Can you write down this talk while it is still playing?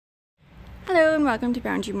Hello and welcome to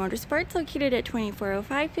Boundary Motorsports, located at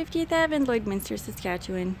 2405 50th Ave in Lloydminster,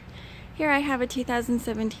 Saskatchewan. Here I have a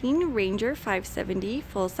 2017 Ranger 570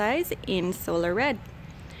 full-size in solar red.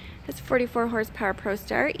 It's a 44 horsepower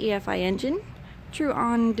ProStar EFI engine, true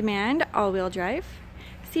on-demand all-wheel drive,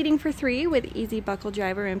 seating for 3 with easy buckle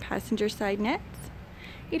driver and passenger side nets,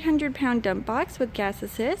 800-pound dump box with gas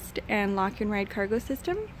assist and lock and ride cargo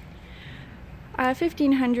system,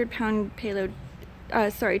 1,500-pound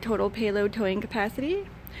total payload towing capacity,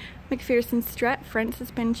 McPherson strut front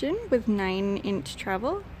suspension with 9-inch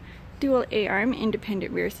travel, dual A-arm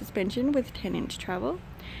independent rear suspension with 10-inch travel,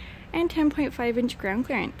 and 10.5-inch ground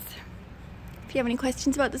clearance. If you have any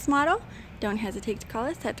questions about this model, don't hesitate to call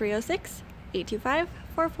us at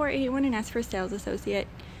 306-825-4481 and ask for a sales associate.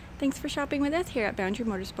 Thanks for shopping with us here at Boundary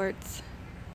Motorsports.